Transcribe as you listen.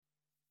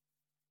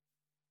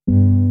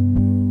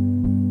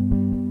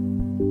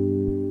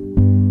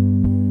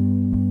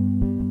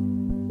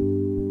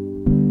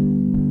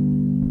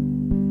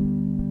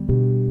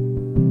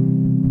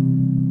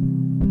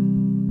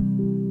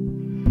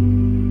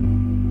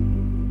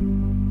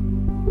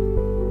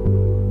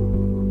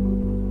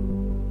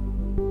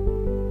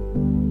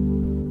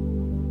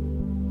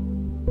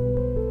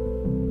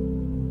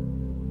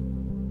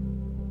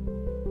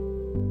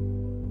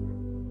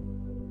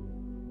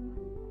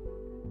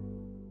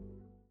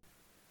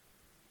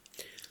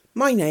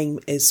My name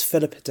is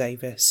Philippa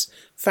Davis,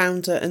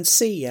 founder and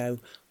CEO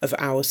of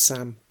Our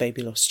Sam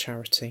Baby Loss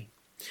Charity,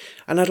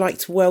 and I'd like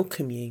to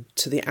welcome you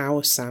to the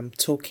Our Sam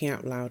Talking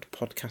Out Loud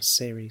podcast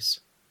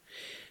series.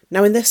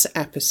 Now, in this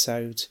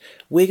episode,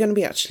 we're going to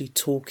be actually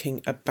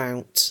talking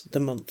about the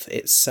month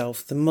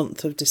itself, the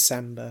month of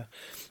December,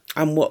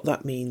 and what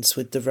that means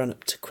with the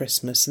run-up to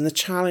Christmas and the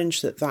challenge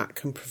that that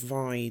can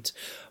provide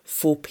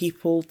for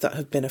people that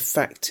have been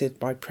affected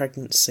by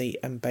pregnancy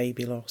and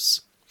baby loss.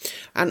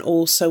 And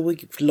also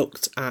we've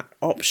looked at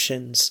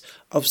options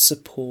of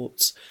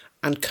support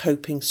and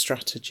coping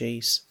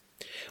strategies.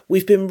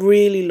 We've been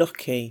really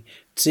lucky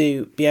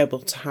to be able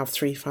to have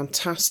three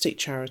fantastic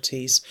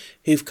charities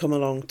who've come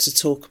along to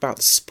talk about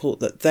the support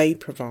that they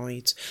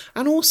provide,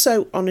 and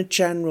also on a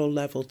general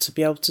level to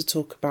be able to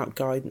talk about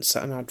guidance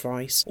and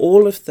advice,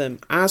 all of them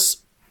as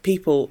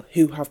people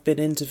who have been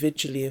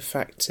individually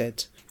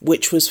affected,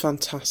 which was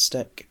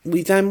fantastic.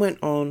 We then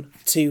went on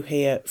to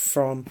hear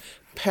from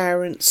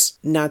parents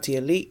Nadia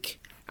Leek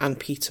and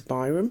Peter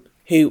Byram,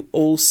 who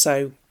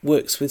also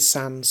works with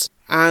SANS,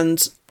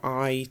 and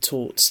I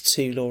talked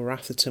to Laura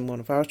Atherton, one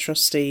of our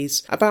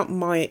trustees, about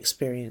my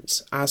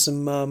experience as a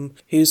mum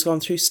who's gone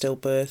through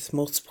stillbirth,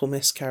 multiple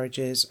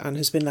miscarriages, and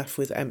has been left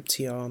with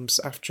empty arms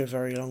after a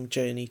very long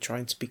journey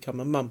trying to become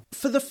a mum.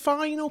 For the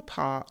final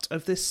part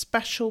of this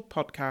special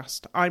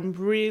podcast, I'm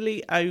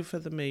really over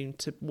the moon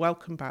to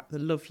welcome back the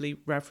lovely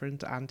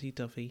Revd Andy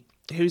Dovey,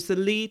 who's the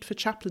lead for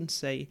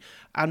chaplaincy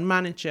and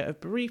manager of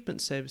bereavement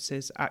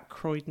services at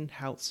Croydon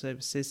Health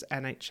Services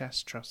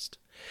NHS Trust.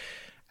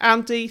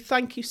 Andy,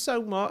 thank you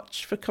so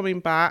much for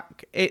coming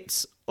back.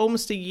 It's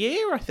almost a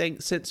year, I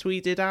think, since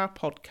we did our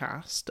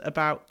podcast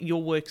about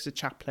your work as a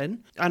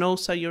chaplain and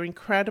also your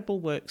incredible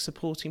work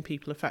supporting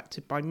people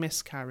affected by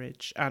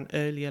miscarriage and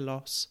earlier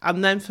loss.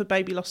 And then for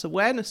Baby Loss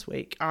Awareness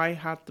Week, I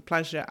had the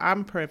pleasure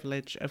and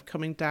privilege of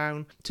coming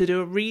down to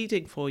do a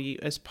reading for you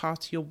as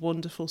part of your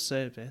wonderful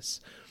service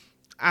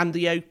and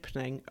the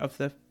opening of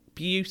the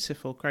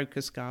beautiful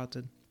Crocus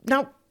Garden.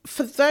 Now,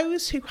 for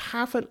those who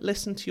haven't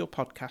listened to your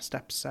podcast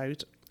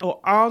episode or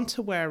aren't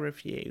aware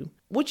of you,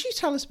 would you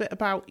tell us a bit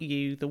about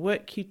you, the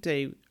work you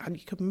do, and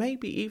you could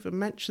maybe even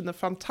mention the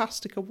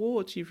fantastic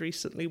awards you've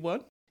recently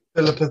won?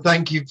 Philippa,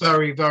 thank you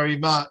very, very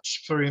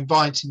much for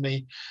inviting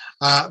me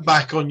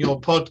back on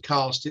your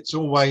podcast. It's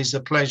always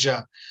a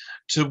pleasure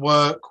to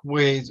work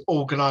with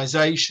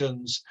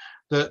organisations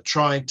that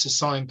try to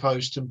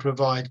signpost and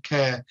provide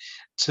care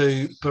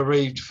to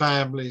bereaved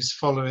families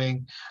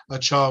following a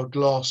child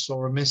loss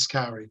or a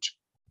miscarriage.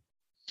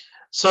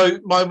 So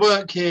my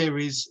work here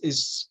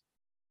is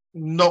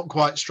not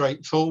quite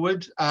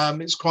straightforward.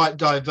 It's quite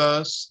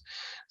diverse.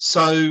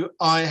 So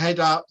I head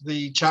up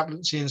the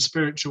chaplaincy and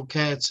spiritual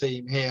care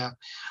team here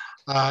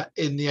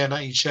in the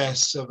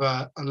NHS of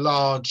a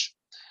large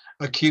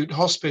acute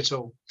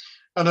hospital.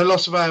 And a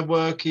lot of our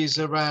work is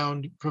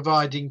around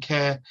providing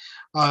care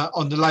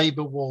on the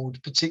labour ward,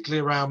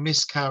 particularly around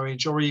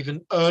miscarriage or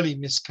even early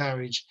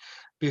miscarriage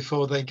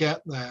before they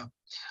get there.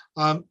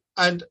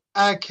 And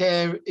our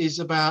care is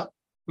about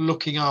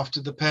looking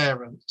after the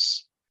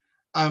parents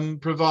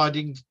and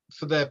providing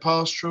for their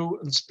pastoral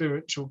and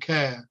spiritual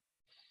care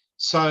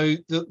so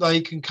that they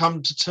can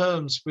come to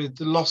terms with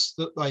the loss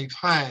that they've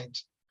had.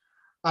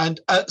 And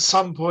at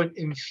some point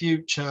in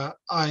future,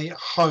 I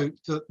hope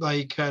that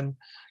they can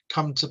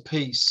come to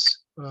peace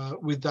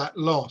with that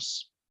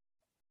loss.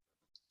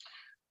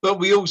 But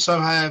we also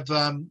have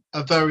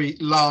a very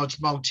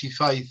large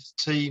multi-faith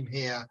team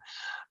here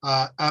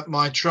at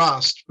my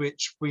trust,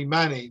 which we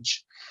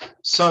manage.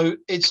 So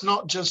it's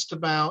not just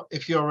about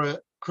if you're a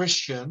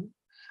Christian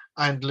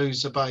and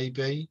lose a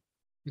baby.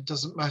 It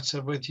doesn't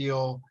matter whether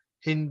you're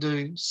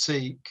Hindu,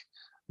 Sikh,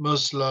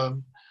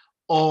 Muslim,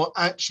 or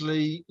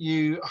actually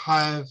you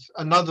have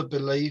another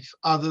belief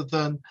other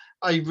than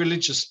a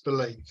religious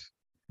belief.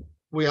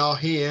 We are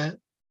here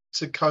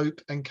to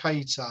cope and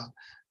cater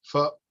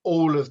for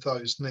all of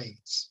those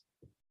needs.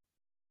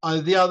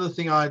 The other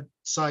thing I'd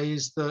say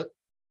is that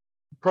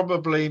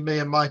probably me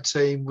and my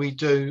team, we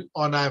do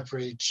on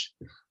average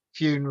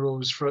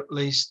funerals for at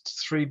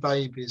least 3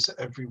 babies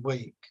every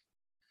week.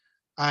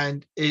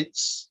 And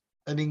it's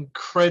an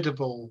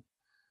incredible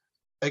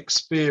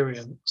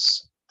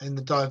experience in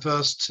the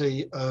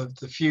diversity of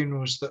the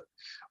funerals that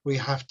we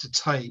have to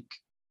take.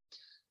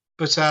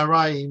 But our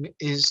aim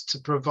is to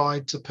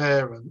provide to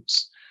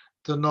parents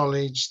the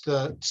knowledge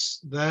that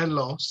their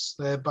loss,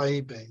 their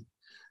baby,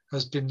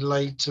 has been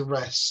laid to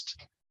rest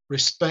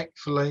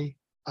respectfully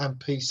and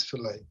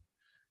peacefully,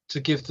 to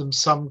give them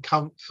some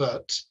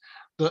comfort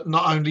that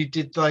not only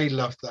did they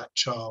love that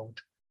child,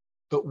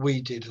 but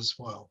we did as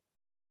well.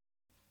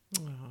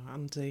 Oh,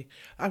 Andy,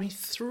 I mean,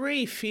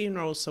 3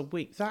 funerals a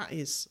week, that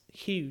is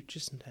huge,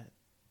 isn't it?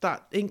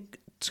 That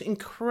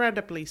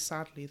incredibly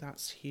sadly,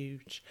 that's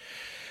huge.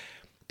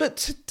 But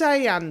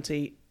today,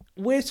 Andy,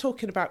 we're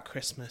talking about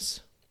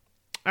Christmas.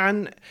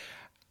 And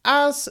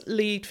as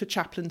lead for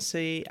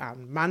chaplaincy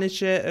and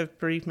manager of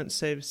bereavement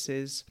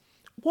services,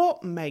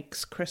 what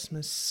makes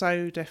Christmas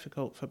so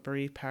difficult for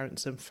bereaved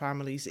parents and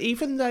families,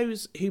 even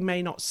those who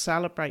may not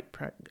celebrate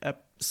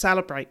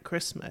celebrate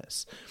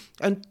Christmas.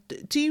 And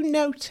do you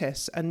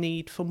notice a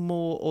need for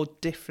more or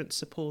different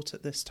support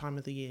at this time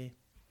of the year?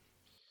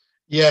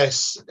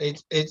 Yes,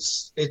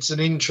 it's an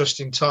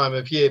interesting time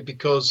of year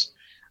because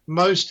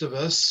most of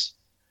us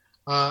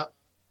are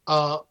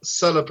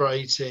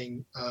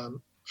celebrating,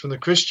 from the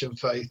Christian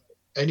faith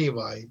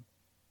anyway,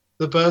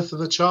 the birth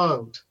of a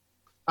child.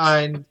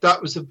 And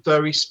that was a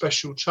very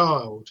special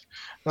child.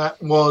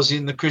 That was,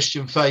 in the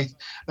Christian faith,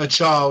 a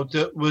child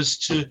that was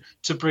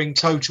to bring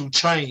total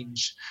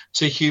change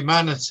to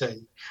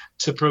humanity,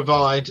 to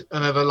provide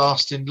an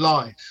everlasting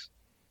life,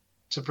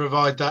 to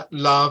provide that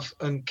love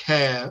and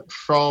care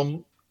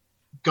from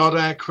God,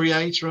 our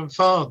Creator and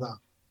Father.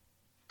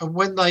 And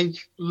when they've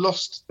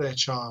lost their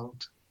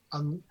child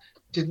and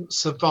didn't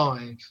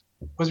survive,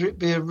 whether it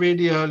be a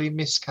really early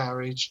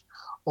miscarriage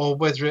or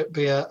whether it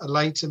be a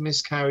later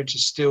miscarriage, a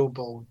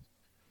stillborn,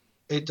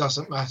 it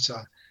doesn't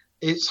matter.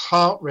 It's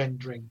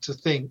heart-rending to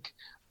think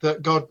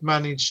that God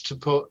managed to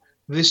put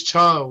this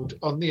child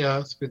on the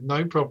earth with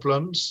no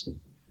problems,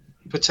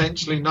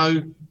 potentially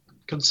no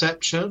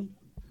conception,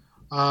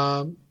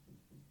 and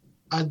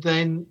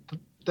then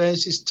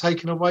theirs is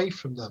taken away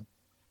from them.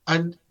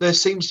 And there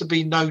seems to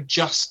be no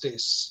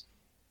justice,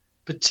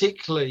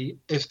 particularly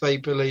if they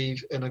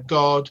believe in a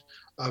God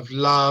of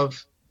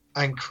love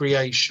and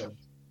creation.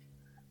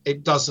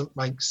 It doesn't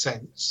make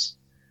sense.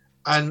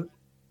 And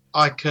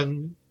I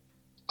can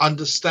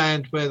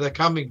understand where they're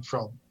coming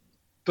from.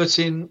 But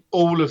in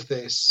all of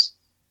this,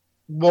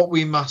 what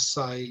we must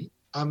say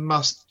and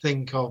must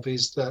think of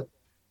is that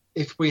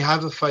if we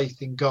have a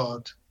faith in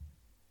God,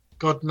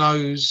 God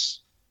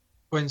knows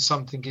when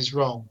something is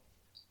wrong,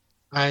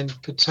 and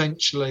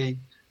potentially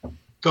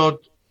God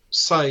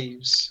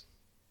saves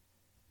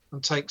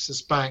and takes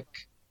us back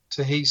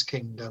to his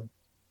kingdom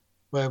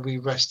where we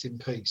rest in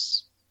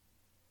peace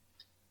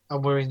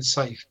and we're in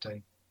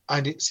safety,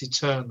 and it's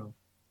eternal.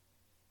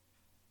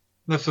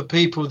 Now, for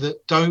people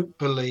that don't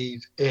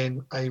believe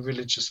in a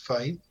religious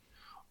faith,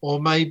 or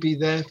maybe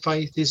their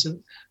faith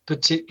isn't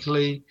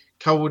particularly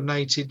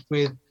coordinated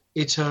with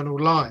eternal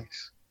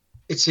life,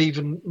 it's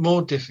even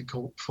more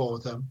difficult for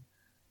them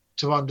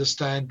to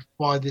understand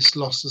why this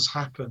loss has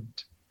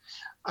happened.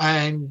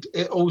 And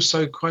it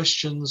also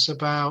questions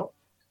about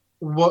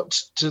what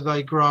do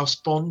they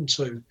grasp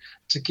onto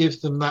to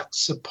give them that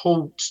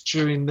support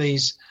during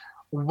these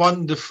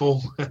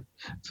wonderful,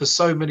 for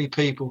so many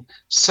people,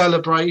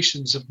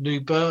 celebrations of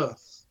new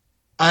birth.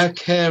 Our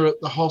care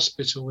at the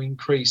hospital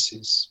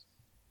increases.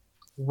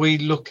 We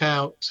look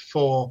out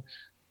for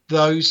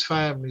those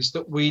families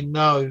that we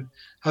know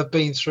have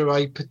been through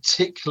a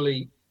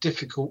particularly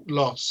difficult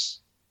loss.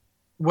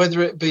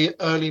 Whether it be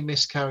early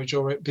miscarriage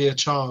or it be a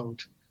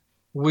child,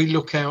 we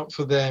look out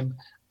for them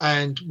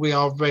and we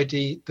are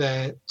ready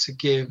there to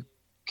give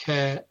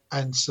care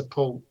and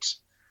support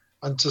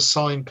and to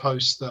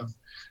signpost them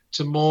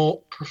to more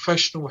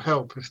professional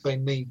help if they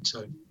need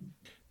to.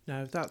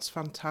 No, that's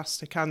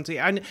fantastic, Andy.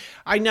 And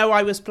I know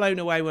I was blown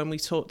away when we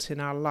talked in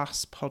our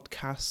last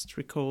podcast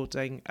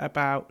recording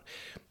about,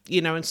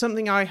 and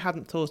something I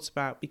hadn't thought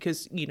about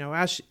because,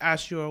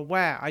 as you're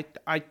aware,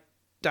 I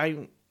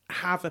don't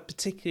have a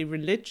particularly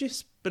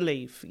religious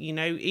belief,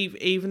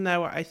 even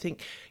though I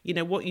think,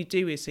 what you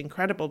do is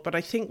incredible. But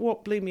I think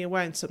what blew me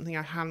away and something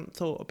I hadn't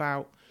thought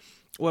about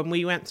when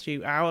we went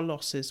through our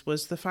losses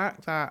was the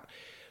fact that,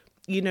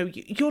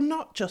 you're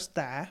not just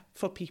there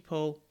for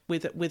people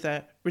with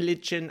a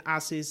religion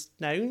as is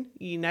known,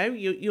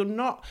 you're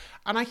not.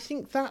 And I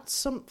think that's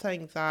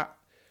something that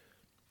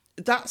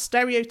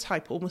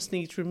stereotype almost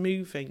needs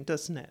removing,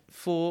 doesn't it,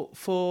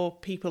 for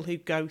people who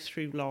go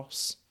through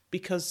loss,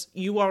 because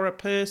you are a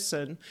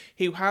person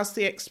who has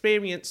the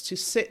experience to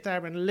sit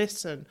there and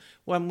listen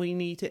when we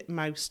need it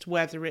most,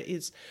 whether it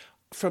is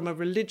from a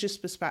religious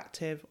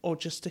perspective or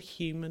just a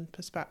human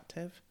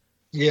perspective.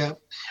 Yeah,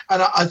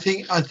 and I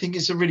think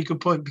it's a really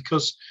good point,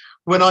 because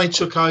when I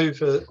took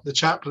over the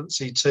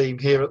chaplaincy team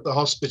here at the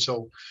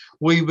hospital,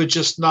 we were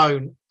just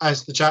known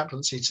as the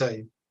chaplaincy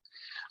team.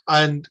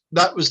 And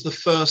that was the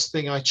first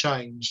thing I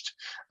changed.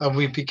 And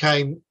we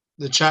became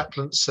the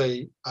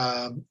chaplaincy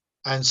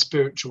and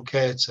spiritual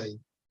care team.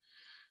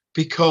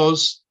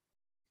 Because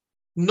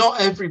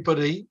not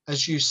everybody,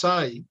 as you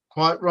say,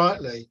 quite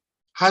rightly,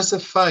 has a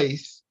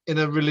faith in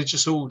a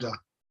religious order.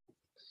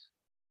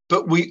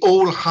 But we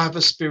all have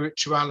a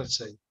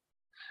spirituality.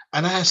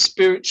 And our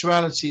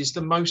spirituality is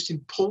the most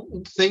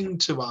important thing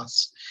to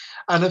us.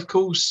 And of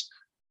course,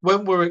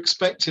 when we're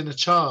expecting a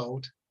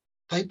child,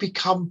 they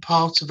become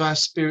part of our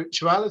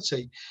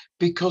spirituality,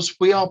 because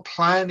we are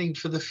planning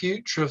for the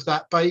future of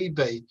that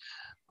baby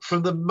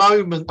from the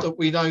moment that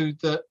we know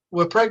that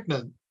we're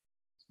pregnant.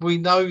 We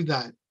know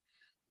that.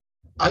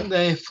 And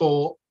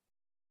therefore,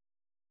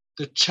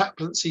 the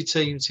chaplaincy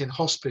teams in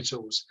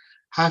hospitals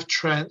have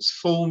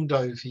transformed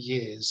over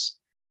years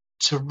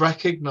to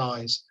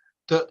recognise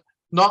that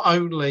not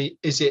only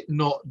is it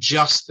not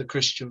just the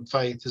Christian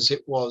faith as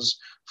it was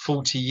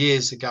 40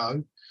 years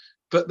ago,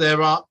 but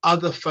there are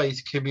other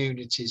faith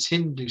communities,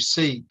 Hindu,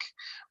 Sikh,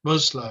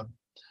 Muslim,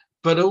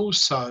 but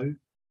also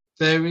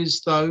there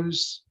is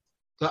those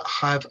that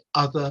have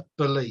other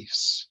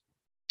beliefs.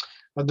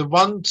 And the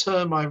one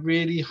term I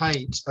really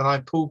hate and I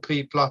pull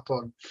people up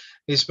on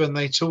is when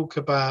they talk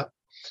about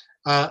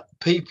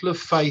people of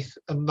faith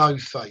and no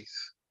faith.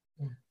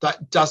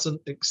 That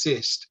doesn't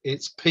exist.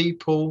 It's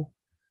people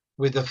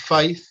with a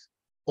faith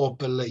or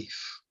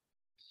belief.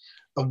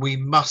 And we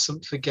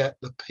mustn't forget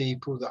the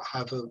people that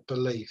have a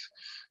belief,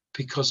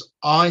 because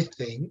I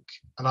think,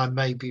 and I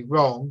may be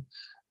wrong,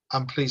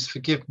 and please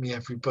forgive me,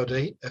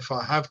 everybody, if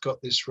I have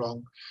got this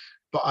wrong,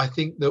 but I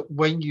think that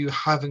when you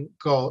haven't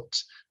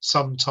got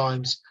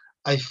sometimes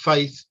a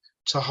faith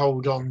to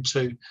hold on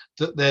to,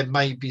 that there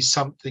may be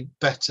something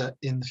better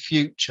in the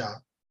future,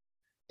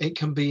 it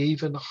can be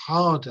even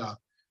harder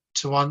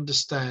to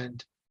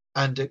understand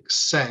and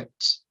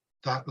accept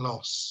that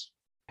loss.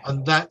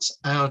 And that's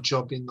our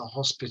job in the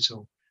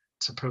hospital,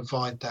 to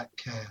provide that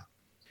care.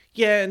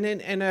 Yeah, and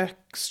in a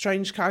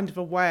strange kind of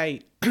a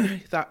way,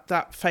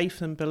 that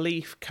faith and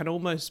belief can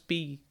almost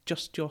be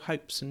just your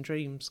hopes and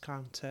dreams,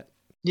 can't it?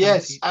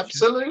 Yes,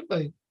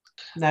 absolutely.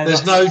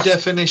 There's no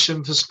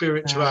definition for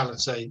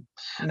spirituality.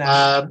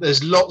 No.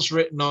 There's lots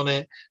written on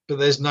it, but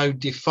there's no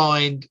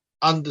defined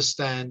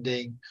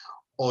understanding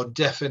or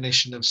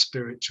definition of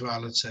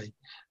spirituality.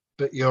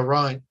 But you're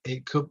right,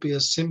 it could be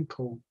as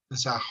simple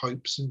as our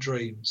hopes and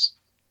dreams.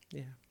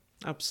 Yeah,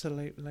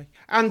 absolutely.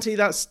 Andy,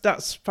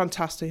 that's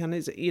fantastic. And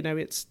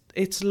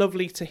it's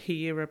lovely to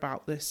hear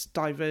about this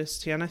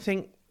diversity. And I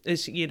think,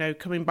 as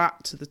coming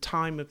back to the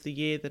time of the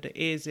year that it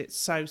is, it's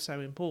so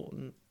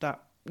important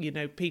that,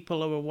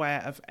 people are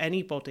aware of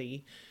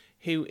anybody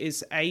who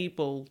is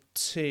able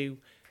to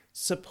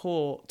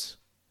support,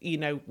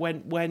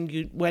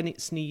 when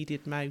it's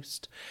needed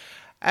most.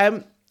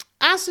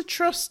 As a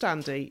trust,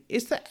 Andy,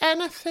 is there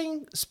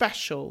anything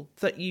special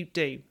that you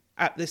do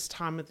at this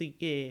time of the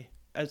year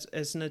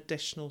as an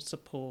additional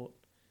support?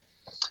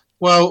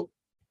 Well,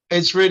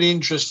 it's really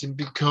interesting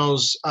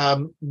because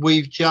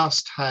we've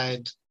just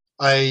had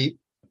a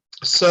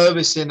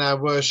service in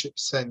our worship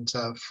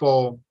centre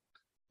for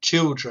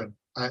children,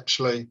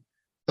 actually,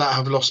 that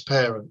have lost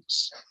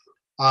parents.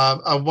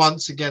 And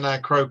once again, our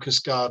crocus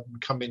garden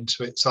come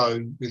into its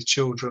own with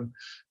children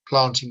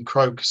planting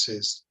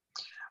crocuses.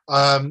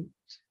 And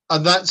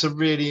that's a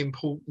really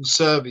important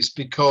service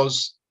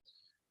because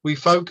we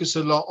focus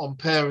a lot on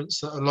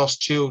parents that have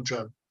lost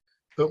children,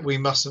 but we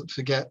mustn't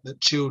forget that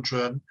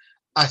children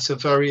at a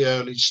very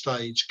early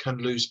stage can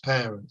lose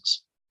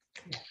parents.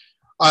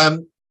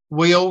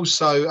 We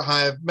also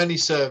have many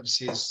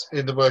services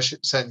in the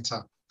worship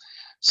centre.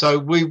 So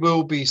we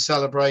will be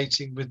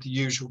celebrating with the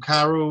usual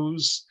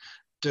carols,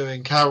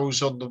 doing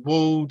carols on the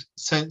wall,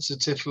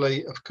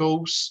 sensitively, of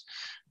course,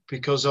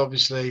 because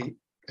obviously,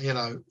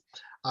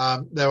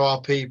 there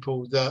are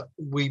people that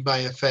we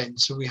may offend,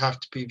 so we have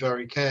to be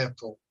very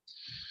careful.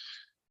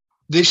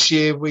 This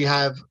year we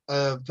have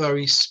a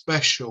very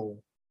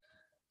special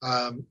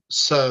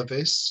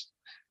service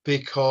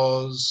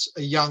because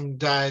a young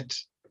dad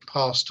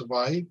passed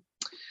away,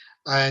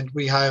 and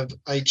we have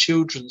a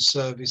children's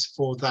service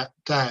for that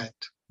dad,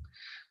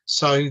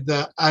 so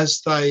that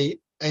as they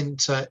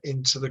enter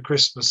into the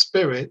Christmas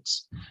spirit,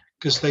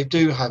 because they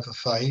do have a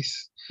faith,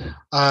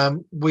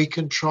 we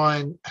can try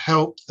and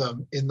help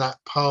them in that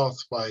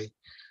pathway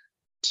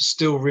to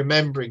still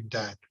remembering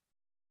Dad.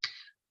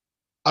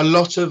 A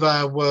lot of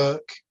our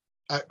work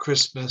at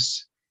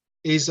Christmas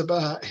is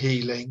about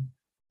healing.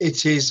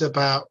 It is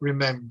about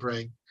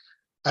remembering,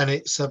 and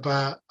it's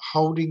about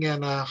holding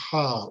in our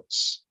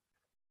hearts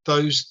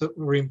those that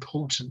were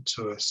important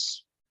to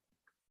us.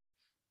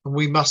 And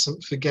we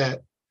mustn't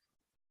forget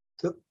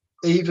that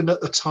even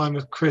at the time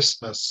of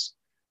Christmas,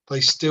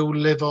 they still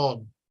live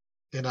on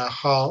in our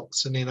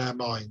hearts and in our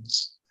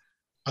minds.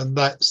 And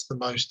that's the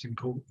most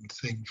important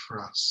thing for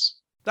us.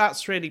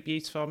 That's really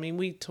beautiful. I mean,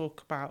 we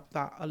talk about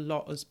that a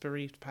lot as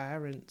bereaved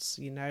parents.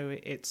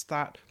 It's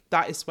that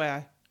is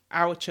where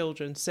our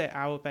children sit,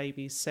 our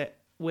babies sit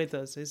with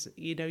us, is,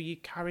 you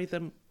carry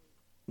them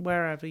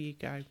wherever you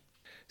go.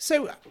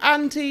 So,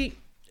 Andy,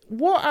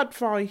 what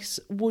advice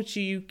would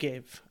you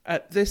give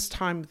at this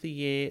time of the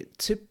year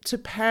to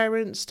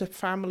parents, to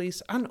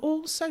families, and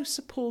also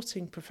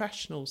supporting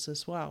professionals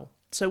as well?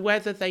 So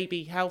whether they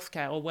be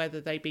healthcare or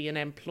whether they be an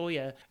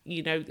employer,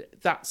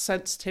 that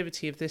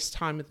sensitivity of this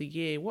time of the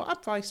year, what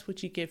advice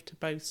would you give to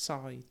both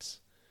sides?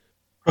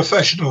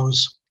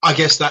 Professionals, I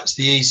guess that's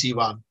the easy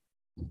one.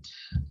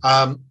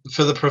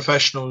 For the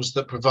professionals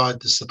that provide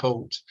the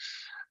support,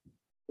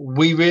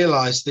 we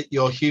realise that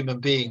you're human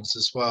beings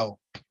as well.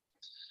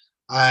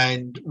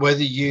 And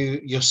whether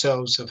you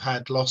yourselves have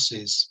had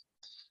losses,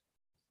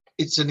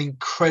 it's an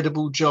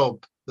incredible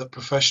job that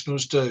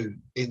professionals do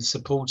in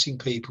supporting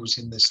people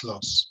in this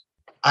loss.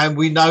 And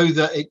we know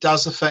that it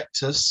does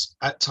affect us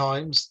at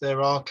times.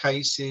 There are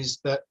cases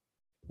that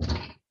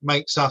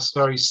makes us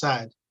very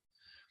sad.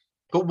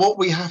 But what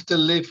we have to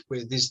live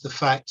with is the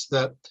fact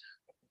that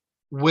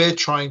we're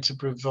trying to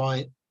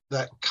provide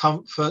that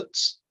comfort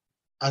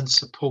and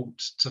support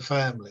to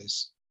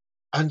families.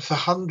 And for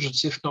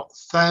hundreds, if not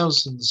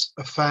thousands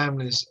of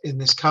families in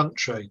this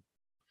country,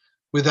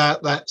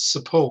 without that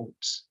support,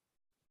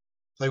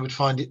 they would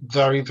find it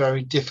very,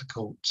 very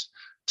difficult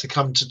to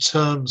come to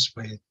terms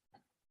with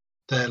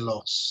their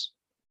loss.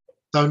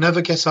 They'll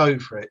never get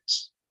over it.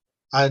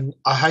 And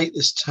I hate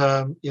this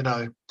term,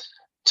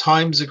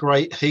 time's a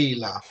great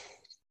healer.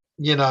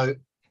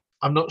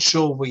 I'm not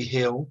sure we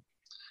heal.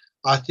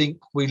 I think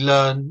we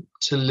learn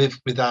to live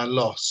with our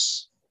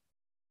loss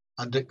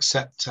and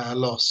accept our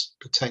loss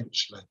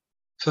potentially.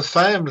 For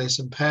families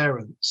and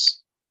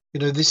parents,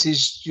 this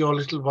is your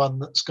little one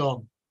that's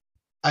gone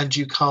and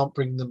you can't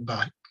bring them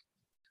back.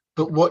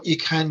 But what you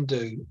can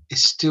do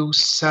is still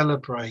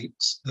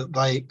celebrate that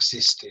they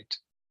existed,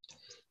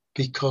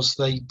 because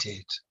they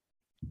did.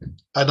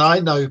 And I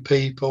know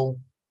people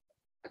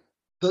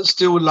that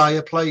still lay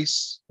a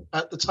place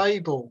at the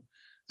table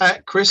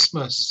at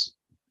Christmas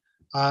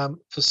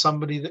for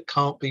somebody that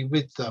can't be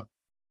with them.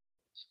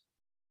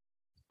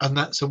 And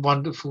that's a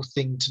wonderful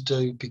thing to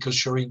do,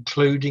 because you're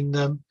including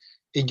them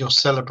in your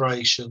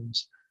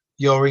celebrations.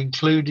 You're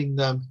including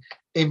them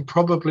in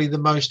probably the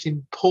most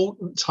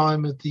important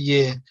time of the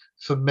year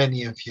for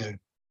many of you.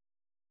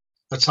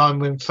 A time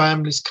when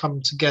families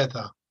come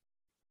together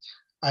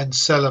and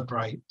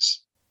celebrate.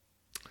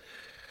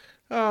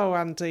 Oh,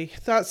 Andy,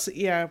 that's,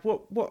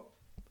 what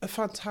a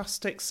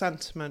fantastic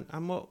sentiment,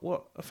 and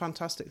what a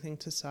fantastic thing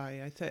to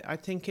say. I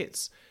think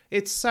it's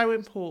so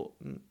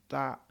important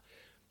that,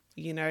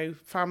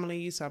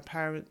 families and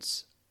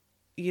parents,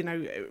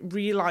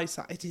 realise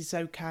that it is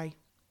okay.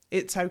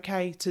 It's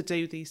okay to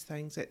do these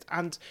things.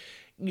 And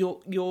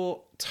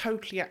you're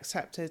totally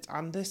accepted,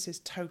 and this is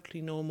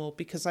totally normal,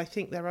 because I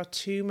think there are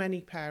too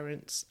many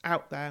parents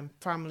out there,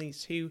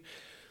 families, who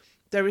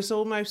there is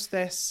almost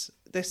this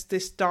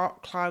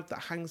dark cloud that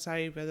hangs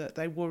over, that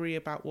they worry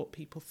about what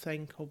people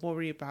think or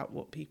worry about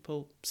what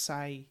people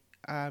say,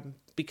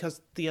 because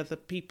the other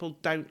people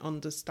don't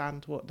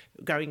understand what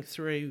they're going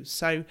through.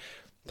 So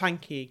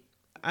thank you.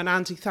 And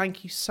Andy,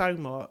 thank you so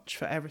much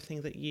for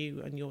everything that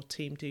you and your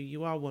team do.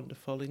 You are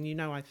wonderful,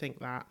 and I think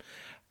that.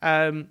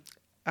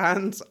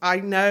 And I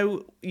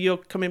know you're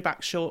coming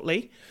back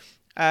shortly,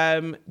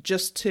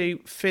 just to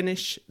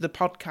finish the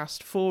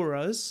podcast for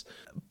us.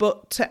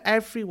 But to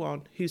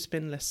everyone who's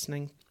been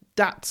listening,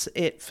 that's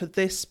it for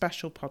this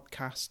special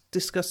podcast,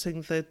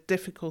 discussing the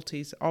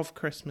difficulties of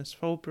Christmas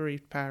for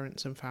bereaved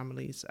parents and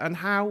families and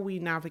how we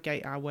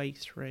navigate our way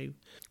through.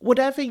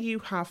 Whatever you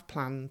have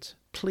planned,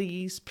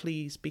 please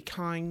be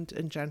kind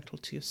and gentle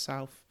to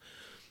yourself,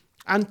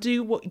 and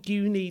do what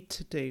you need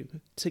to do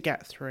to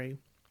get through.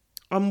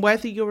 And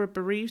whether you're a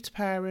bereaved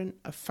parent,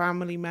 a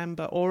family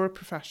member, or a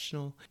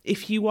professional,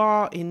 if you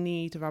are in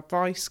need of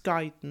advice,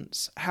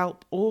 guidance,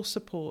 help, or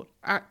support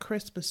at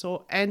Christmas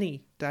or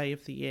any day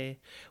of the year,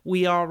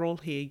 we are all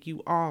here.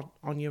 You aren't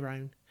on your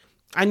own.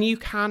 And you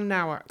can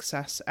now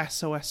access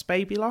SOS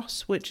Baby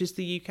Loss, which is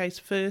the UK's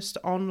first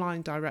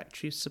online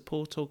directory of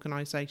support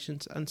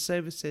organisations and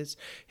services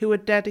who are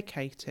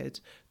dedicated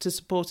to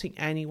supporting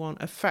anyone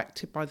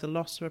affected by the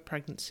loss of a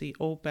pregnancy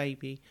or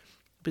baby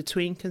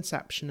between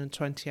conception and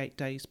 28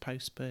 days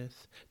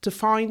post-birth. To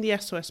find the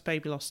SOS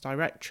Baby Loss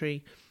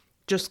directory,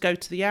 just go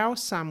to the Our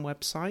Sam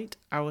website,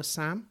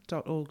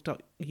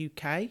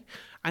 oursam.org.uk,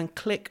 and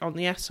click on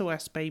the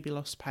SOS Baby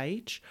Loss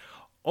page,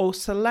 or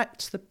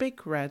select the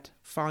big red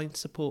Find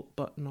Support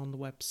button on the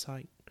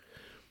website.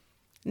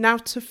 Now,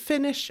 to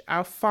finish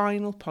our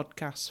final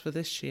podcast for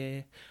this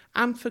year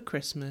and for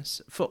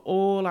Christmas, for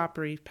all our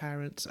bereaved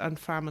parents and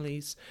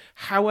families,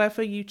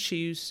 however you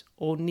choose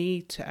or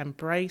need to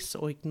embrace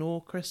or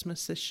ignore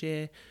Christmas this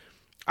year,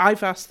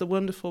 I've asked the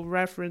wonderful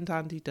Reverend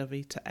Andy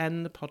Dovey to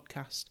end the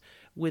podcast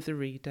with a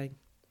reading.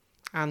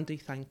 Andy,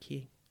 thank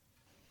you.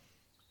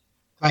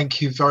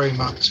 Thank you very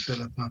much,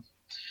 Philippa.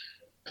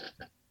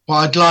 What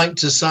I'd like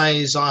to say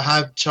is I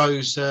have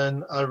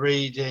chosen a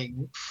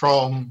reading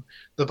from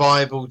the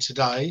Bible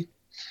today,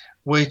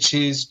 which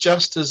is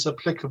just as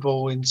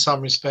applicable in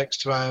some respects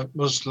to our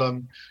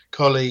Muslim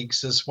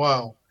colleagues as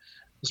well,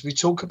 as we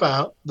talk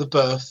about the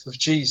birth of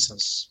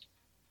Jesus.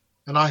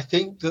 And I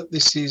think that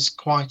this is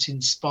quite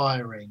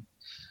inspiring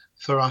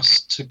for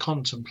us to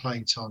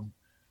contemplate on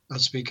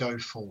as we go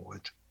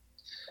forward.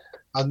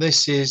 And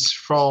this is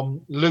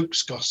from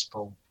Luke's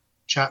Gospel,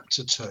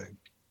 chapter 2,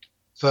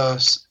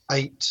 verse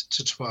 8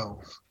 to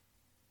 12.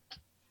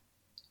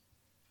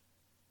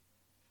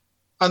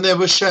 And there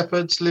were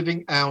shepherds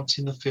living out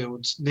in the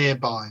fields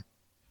nearby,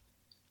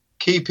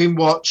 keeping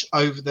watch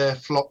over their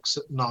flocks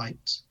at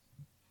night.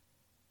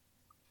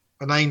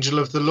 An angel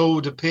of the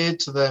Lord appeared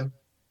to them,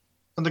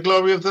 and the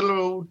glory of the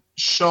Lord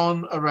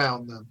shone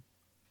around them,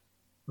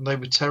 and they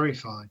were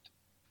terrified.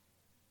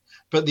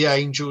 But the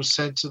angel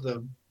said to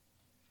them,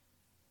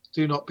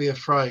 "Do not be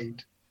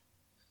afraid.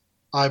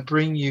 I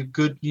bring you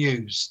good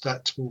news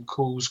that will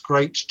cause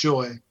great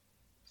joy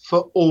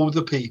for all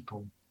the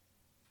people.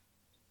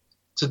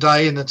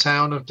 Today in the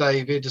town of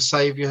David, a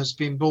Saviour has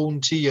been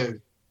born to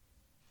you.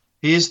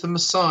 He is the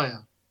Messiah,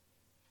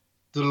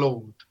 the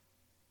Lord.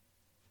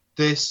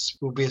 This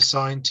will be a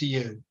sign to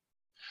you.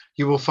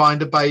 You will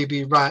find a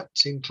baby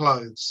wrapped in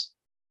clothes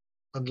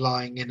and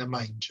lying in a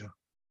manger."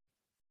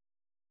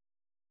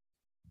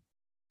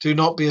 Do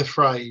not be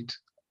afraid.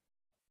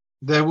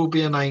 there will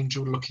be an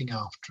angel looking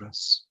after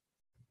us.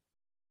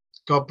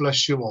 God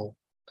bless you all,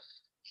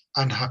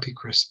 and happy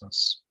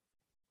Christmas.